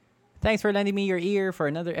Thanks for lending me your ear for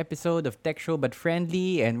another episode of Tech Show But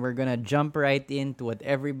Friendly, and we're gonna jump right into what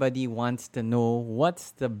everybody wants to know. What's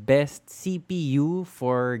the best CPU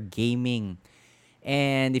for gaming?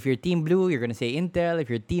 And if you're Team Blue, you're gonna say Intel. If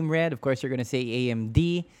you're Team Red, of course, you're gonna say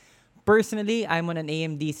AMD. Personally, I'm on an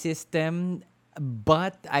AMD system,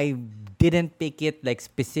 but I didn't pick it like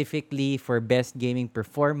specifically for best gaming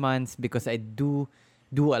performance because I do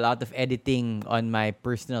a lot of editing on my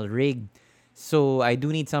personal rig. So I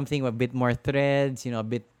do need something with a bit more threads, a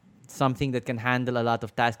bit something that can handle a lot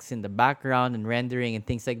of tasks in the background and rendering and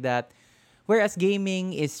things like that. Whereas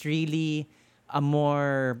gaming is really a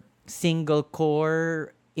more single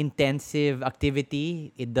core intensive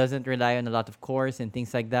activity. It doesn't rely on a lot of cores and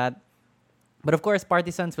things like that. But of course,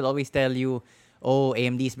 partisans will always tell you, oh,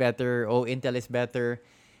 AMD is better, oh, Intel is better.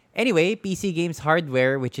 Anyway, PC Games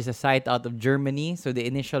Hardware, which is a site out of Germany, so the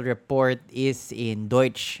initial report is in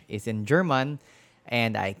Deutsch, is in German,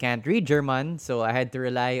 and I can't read German, so I had to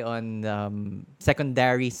rely on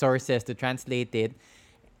secondary sources to translate it.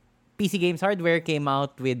 PC Games Hardware came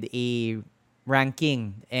out with a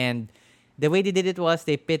ranking, and the way they did it was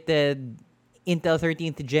they pitted Intel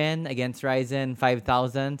 13th gen against Ryzen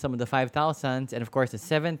 5000, some of the 5000s, and of course the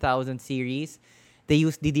 7000 series. They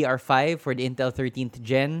used DDR5 for the Intel 13th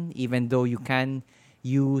gen, even though you can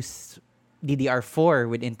use DDR4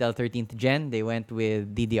 with Intel 13th gen. They went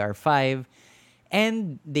with DDR5,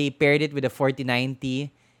 and they paired it with a 4090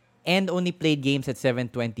 and only played games at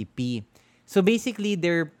 720p. So basically,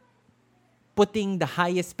 they're putting the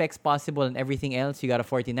highest specs possible and everything else. You got a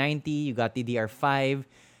 4090, you got DDR5,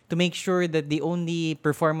 to make sure that the only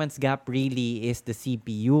performance gap really is the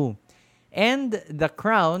CPU. And the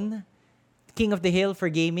crown, King of the Hill for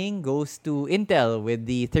gaming, goes to Intel with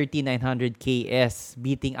the 13900KS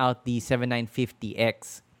beating out the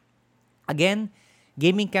 7950X. Again,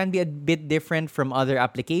 gaming can be a bit different from other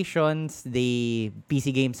applications. The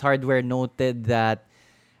PC Games Hardware noted that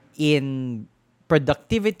in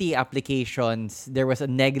productivity applications, there was a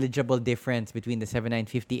negligible difference between the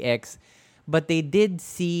 7950X, but they did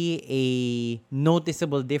see a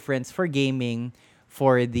noticeable difference for gaming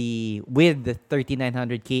with the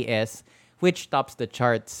 3900KS, which tops the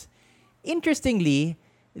charts. Interestingly,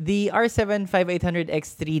 the R7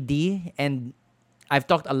 5800X 3D, and I've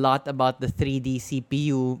talked a lot about the 3D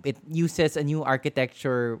CPU. It uses a new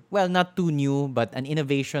architecture, well, not too new, but an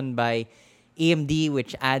innovation by AMD,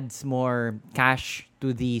 which adds more cache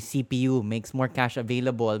to the CPU, makes more cache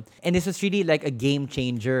available. And this was really like a game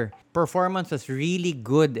changer. Performance was really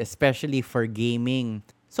good, especially for gaming.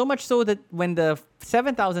 So much so that when the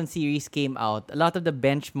 7000 series came out, a lot of the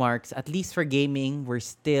benchmarks, at least for gaming, were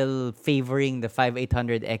still favoring the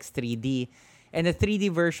 5800X 3D. And the 3D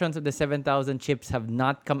versions of the 7000 chips have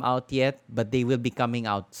not come out yet, but they will be coming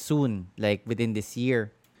out soon, like within this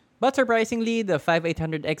year. But surprisingly, the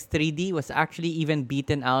 5800X 3D was actually even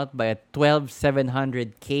beaten out by a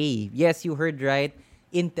 12700K. Yes, you heard right,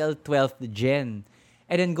 Intel 12th Gen.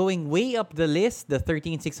 And then going way up the list, the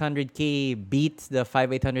 13600K beats the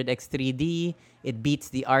 5800X 3D. It beats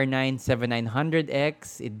the R9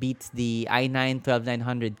 7900X. It beats the i9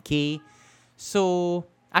 12900K. So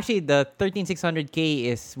actually, the 13600K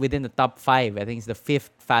is within the top 5. I think it's the 5th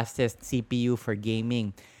fastest CPU for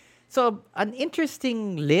gaming. So an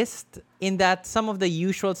interesting list in that some of the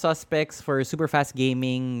usual suspects for super fast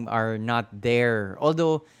gaming are not there.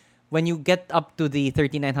 Although when you get up to the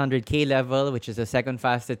 3900K level, which is the second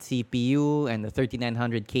fastest CPU, and the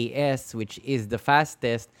 3900KS, which is the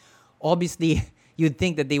fastest, obviously you'd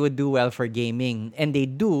think that they would do well for gaming, and they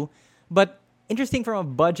do. But interesting from a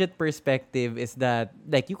budget perspective is that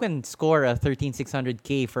like you can score a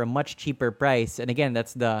 13600K for a much cheaper price, and again,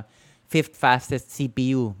 that's the 5th fastest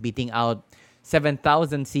CPU, beating out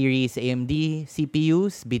 7000 series AMD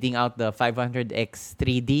CPUs, beating out the 500X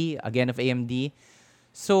 3D, again of AMD.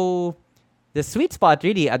 So the sweet spot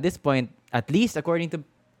really at this point, at least according to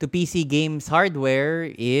PC Games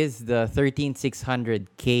Hardware, is the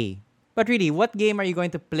 13600K. But really, what game are you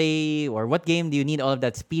going to play, or what game do you need all of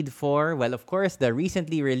that speed for? Well, of course, the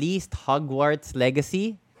recently released Hogwarts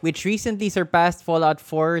Legacy, which recently surpassed Fallout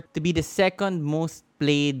 4 to be the second most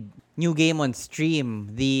played new game on stream.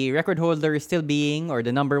 The record holder is still being, or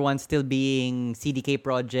the number one still being, CDK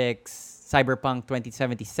Project's Cyberpunk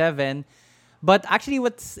 2077. But actually,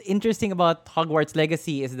 what's interesting about Hogwarts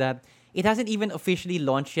Legacy is that it hasn't even officially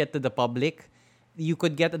launched yet to the public. You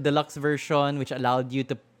could get a deluxe version, which allowed you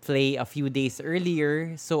to play a few days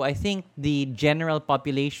earlier. So I think the general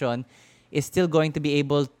population is still going to be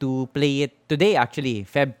able to play it today, actually,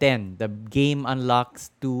 Feb 10. The game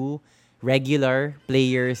unlocks to regular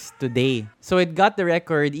players today. So it got the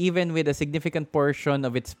record even with a significant portion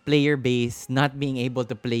of its player base not being able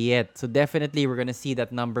to play it. So definitely we're going to see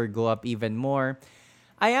that number go up even more.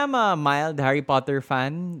 I am a mild Harry Potter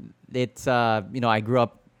fan. It's I grew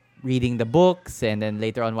up reading the books and then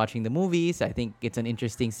later on watching the movies. I think it's an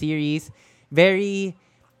interesting series. Very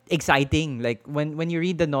exciting. Like when you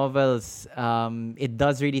read the novels, it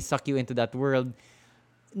does really suck you into that world.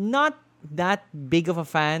 Not that big of a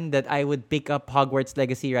fan that I would pick up Hogwarts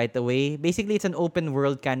Legacy right away. Basically, it's an open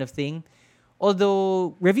world kind of thing.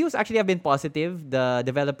 Although reviews actually have been positive, the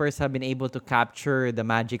developers have been able to capture the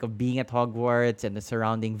magic of being at Hogwarts and the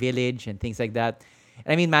surrounding village and things like that.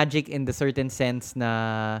 I mean magic in the certain sense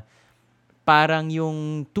na parang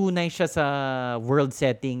yung tunay siya sa world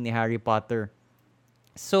setting ni Harry Potter.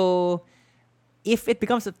 So, if it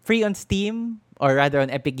becomes free on Steam, or rather on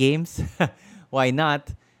Epic Games, why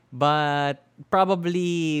not? But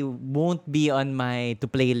probably won't be on my to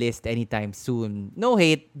play list anytime soon. No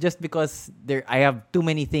hate, just because I have too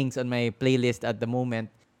many things on my playlist at the moment.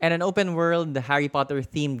 And an open world Harry Potter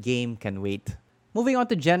themed game can wait. Moving on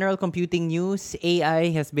to general computing news, AI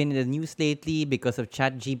has been in the news lately because of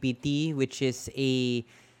ChatGPT, which is a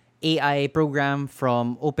AI program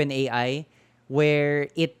from OpenAI where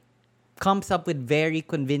it comes up with very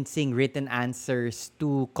convincing written answers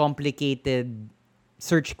to complicated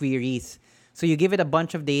search queries. So you give it a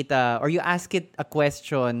bunch of data or you ask it a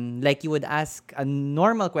question like you would ask a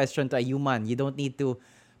normal question to a human. You don't need to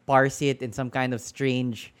parse it in some kind of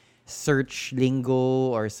strange search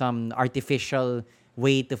lingo or some artificial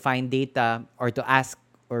way to find data or to ask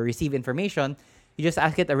or receive information. You just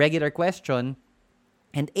ask it a regular question,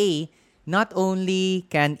 and not only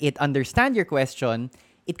can it understand your question,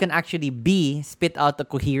 it can actually spit out a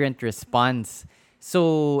coherent response.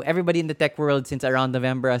 So everybody in the tech world since around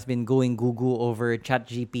November has been going goo-goo over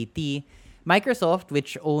ChatGPT. Microsoft,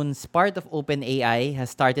 which owns part of OpenAI, has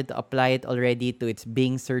started to apply it already to its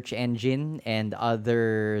Bing search engine and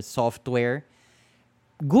other software.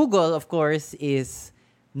 Google, of course, is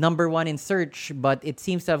number one in search, but it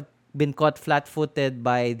seems to have been caught flat-footed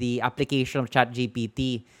by the application of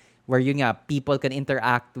ChatGPT, where people can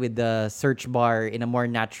interact with the search bar in a more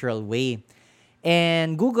natural way.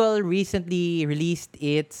 And Google recently announced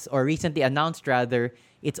its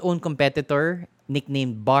own competitor,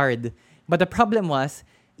 nicknamed Bard. But the problem was,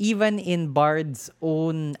 even in Bard's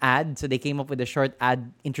own ad, so they came up with a short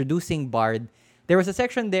ad introducing Bard, there was a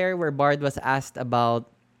section there where Bard was asked about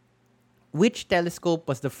which telescope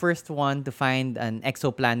was the first one to find an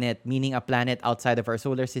exoplanet, meaning a planet outside of our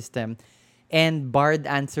solar system. And Bard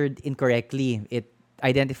answered incorrectly. It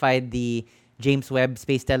identified the James Webb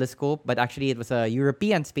Space Telescope, but actually it was a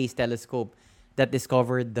European space telescope that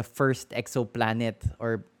discovered the first exoplanet,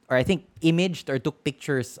 or I think imaged or took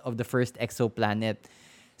pictures of the first exoplanet.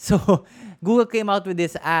 So Google came out with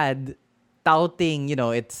this ad touting,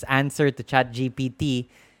 its answer to ChatGPT,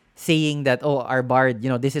 saying that, our Bard,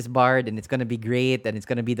 this is Bard and it's going to be great and it's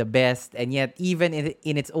going to be the best. And yet, even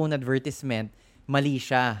in its own advertisement, mali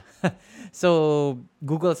siya. So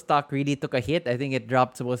Google stock really took a hit. I think it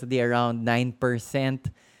dropped supposedly around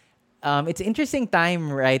 9%. It's an interesting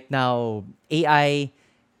time right now. AI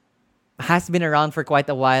has been around for quite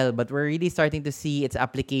a while, but we're really starting to see its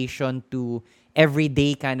application to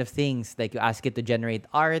everyday kind of things. Like you ask it to generate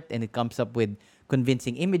art and it comes up with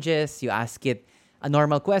convincing images. You ask it a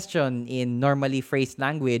normal question in normally phrased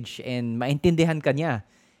language and maintindihan ka niya.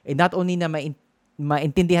 And not only na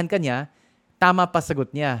maintindihan ka niya, tama pa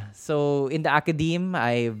sagot niya. So in the academe,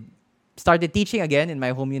 I've started teaching again in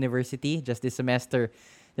my home university just this semester.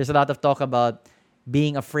 There's a lot of talk about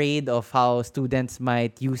being afraid of how students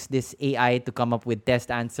might use this AI to come up with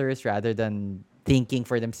test answers rather than thinking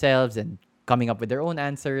for themselves and coming up with their own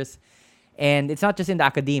answers. And it's not just in the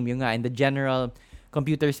academe, in the general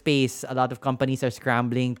computer space, a lot of companies are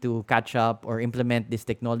scrambling to catch up or implement this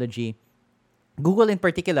technology. Google in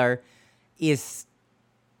particular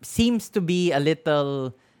seems to be a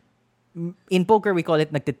little, in poker we call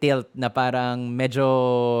it nagtitilt, na parang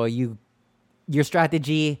medyo your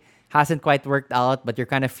strategy hasn't quite worked out, but you're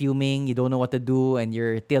kind of fuming, you don't know what to do, and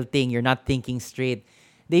you're tilting, you're not thinking straight.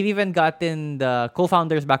 They've even gotten the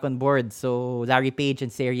co-founders back on board. So Larry Page and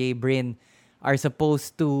Sergey Brin are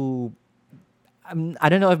supposed to, I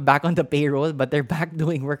don't know if back on the payroll, but they're back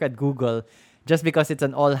doing work at Google just because it's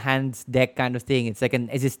an all hands deck kind of thing. It's like an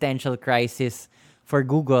existential crisis for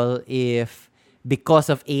Google if, because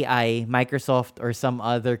of AI, Microsoft or some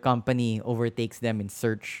other company overtakes them in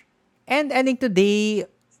search. And ending today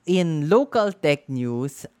in local tech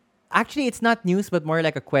news, actually it's not news but more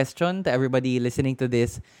like a question to everybody listening to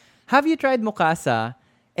this. Have you tried Mocasa?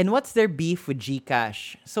 And what's their beef with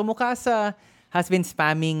Gcash? So Mukasa has been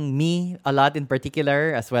spamming me a lot in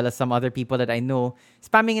particular, as well as some other people that I know.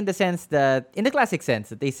 Spamming in the sense that, in the classic sense,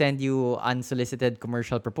 that they send you unsolicited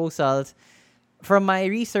commercial proposals. From my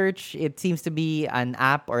research, it seems to be an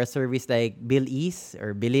app or a service like Bilis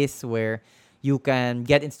or Bilis where you can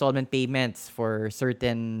get installment payments for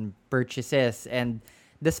certain purchases. And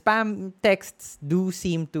the spam texts do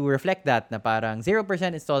seem to reflect that na parang 0%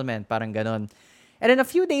 installment, parang ganon. And then a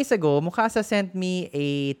few days ago, Mukasa sent me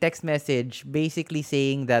a text message basically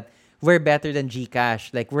saying that we're better than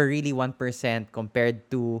Gcash. Like, we're really 1% compared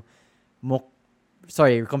to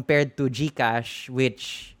compared to Gcash,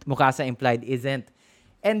 which Mukasa implied isn't.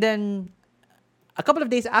 And then a couple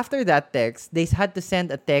of days after that text, they had to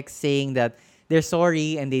send a text saying that they're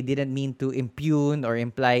sorry and they didn't mean to impugn or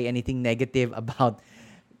imply anything negative about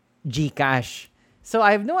Gcash. So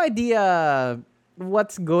I have no idea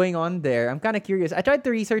what's going on there. I'm kind of curious. I tried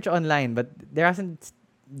to research online, but there hasn't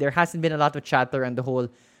been a lot of chatter on the whole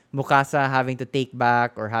Mukasa having to take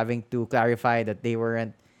back or having to clarify that they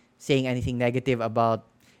weren't saying anything negative about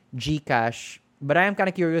Gcash. But I am kind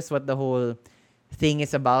of curious what the whole thing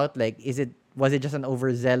is about. Like, was it just an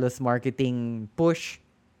overzealous marketing push?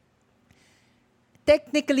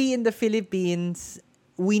 Technically, in the Philippines,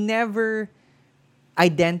 we never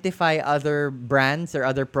identify other brands or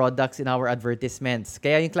other products in our advertisements.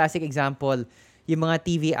 Kaya yung classic example, yung mga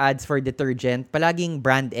TV ads for detergent, palaging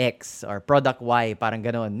brand X or product Y, parang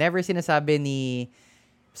ganon. Never sinasabi ni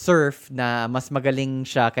Surf na mas magaling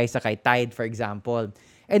siya kaysa kay Tide, for example.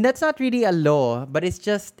 And that's not really a law, but it's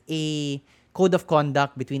just a code of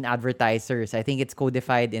conduct between advertisers. I think it's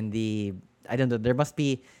codified in the, I don't know, there must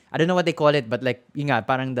be, I don't know what they call it, but like, yun nga,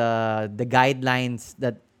 parang the guidelines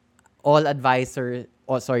that all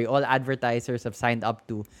advertisers have signed up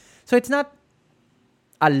to. So it's not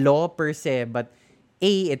a law per se, but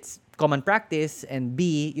A, it's common practice, and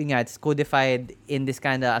B, yun nga, it's codified in this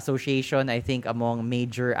kind of association, I think, among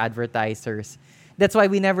major advertisers. That's why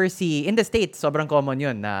we never see, in the States, sobrang common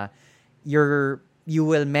yun, na you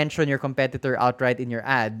will mention your competitor outright in your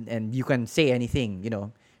ad, and you can say anything,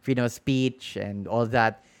 freedom of speech and all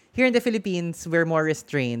that. Here in the Philippines, we're more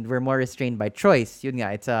restrained. We're more restrained by choice. Yun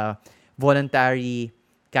nga, it's a voluntary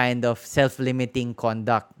kind of self-limiting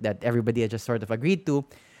conduct that everybody has just sort of agreed to.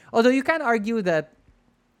 Although you can argue that,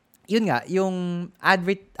 yun nga, yung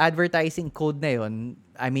advertising code na yun,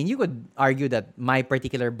 I mean, you could argue that my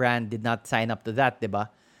particular brand did not sign up to that, diba?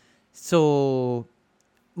 So,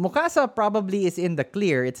 Mukasa probably is in the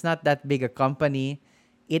clear. It's not that big a company.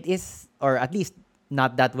 It is, or at least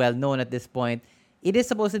not that well known at this point. It is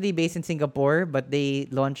supposedly based in Singapore, but they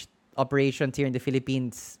launched operations here in the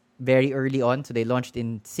Philippines very early on. So they launched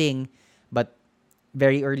in Sing, but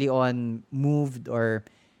very early on moved or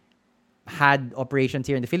had operations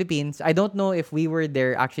here in the Philippines. I don't know if we were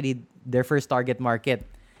their first target market.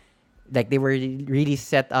 Like, they were really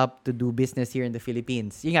set up to do business here in the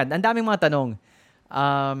Philippines. Yun nga, ang daming mga tanong.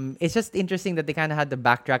 It's just interesting that they kind of had to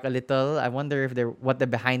backtrack a little. I wonder if what the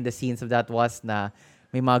behind the scenes of that was, na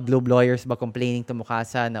may mga Globe lawyers ba complaining to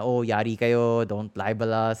Mukasa na, oh, yari kayo, don't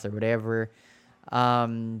libel us or whatever.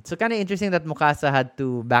 So kind of interesting that Mukasa had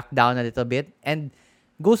to back down a little bit and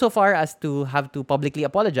go so far as to have to publicly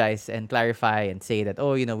apologize and clarify and say that,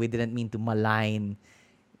 oh, we didn't mean to malign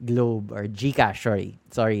Globe or Gcash,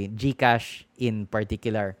 sorry, Gcash in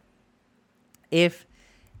particular. If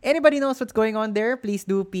anybody knows what's going on there, please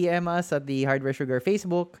do PM us at the Hardware Sugar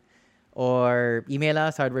Facebook or email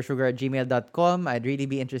us, hardwaresugar@gmail.com. I'd really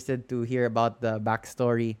be interested to hear about the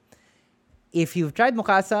backstory. If you've tried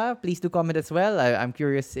Mukasa, please do comment as well. I'm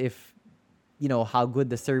curious if, how good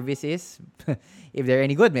the service is. If they're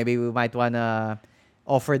any good, maybe we might want to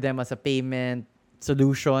offer them as a payment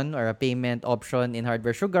solution or a payment option in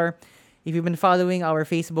Hardware Sugar. If you've been following our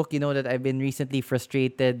Facebook, you know that I've been recently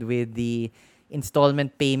frustrated with the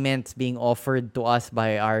installment payments being offered to us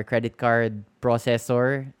by our credit card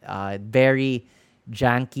processor. Very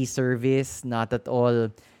janky service, not at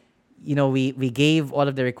all. We gave all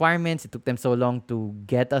of the requirements. It took them so long to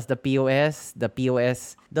get us the POS. The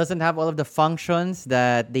POS doesn't have all of the functions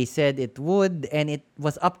that they said it would, and it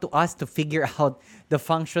was up to us to figure out the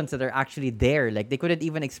functions that are actually there. Like, they couldn't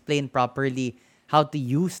even explain properly how to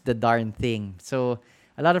use the darn thing. So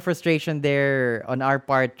a lot of frustration there on our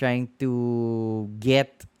part trying to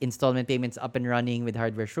get installment payments up and running with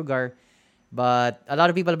Hardware Sugar. But a lot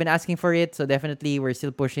of people have been asking for it, so definitely we're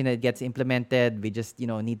still pushing that it gets implemented. We just,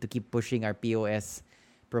 need to keep pushing our POS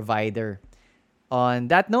provider. On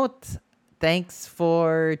that note, thanks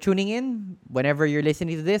for tuning in whenever you're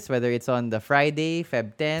listening to this, whether it's on the Friday,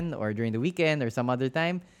 Feb 10, or during the weekend or some other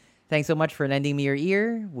time. Thanks so much for lending me your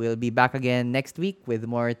ear. We'll be back again next week with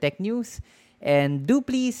more tech news. And do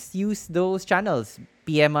please use those channels.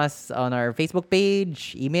 PM us on our Facebook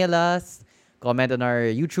page, email us, comment on our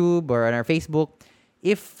YouTube or on our Facebook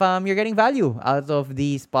if you're getting value out of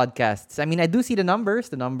these podcasts. I mean, I do see the numbers.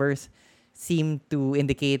 The numbers seem to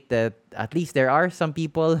indicate that at least there are some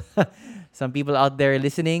people, some people out there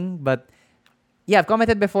listening. But yeah, I've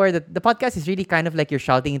commented before that the podcast is really kind of like you're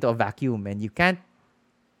shouting into a vacuum, and you can't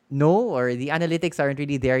know, or the analytics aren't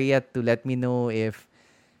really there yet to let me know if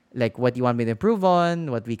like what you want me to improve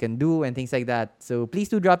on, what we can do, and things like that. So please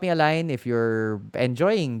do drop me a line if you're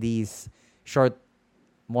enjoying these short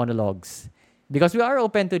monologues, because we are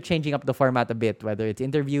open to changing up the format a bit, whether it's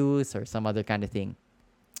interviews or some other kind of thing.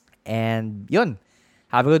 And yun,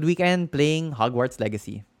 have a good weekend playing Hogwarts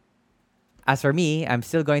Legacy. As for me, I'm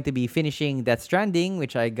still going to be finishing Death Stranding,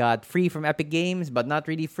 which I got free from Epic Games, but not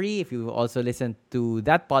really free. If you also listened to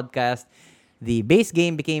that podcast, the base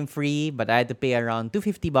game became free, but I had to pay around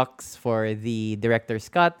 $250 for the director's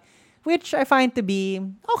cut, which I find to be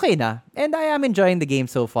okay na. And I am enjoying the game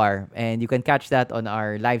so far. And you can catch that on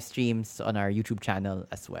our live streams on our YouTube channel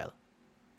as well.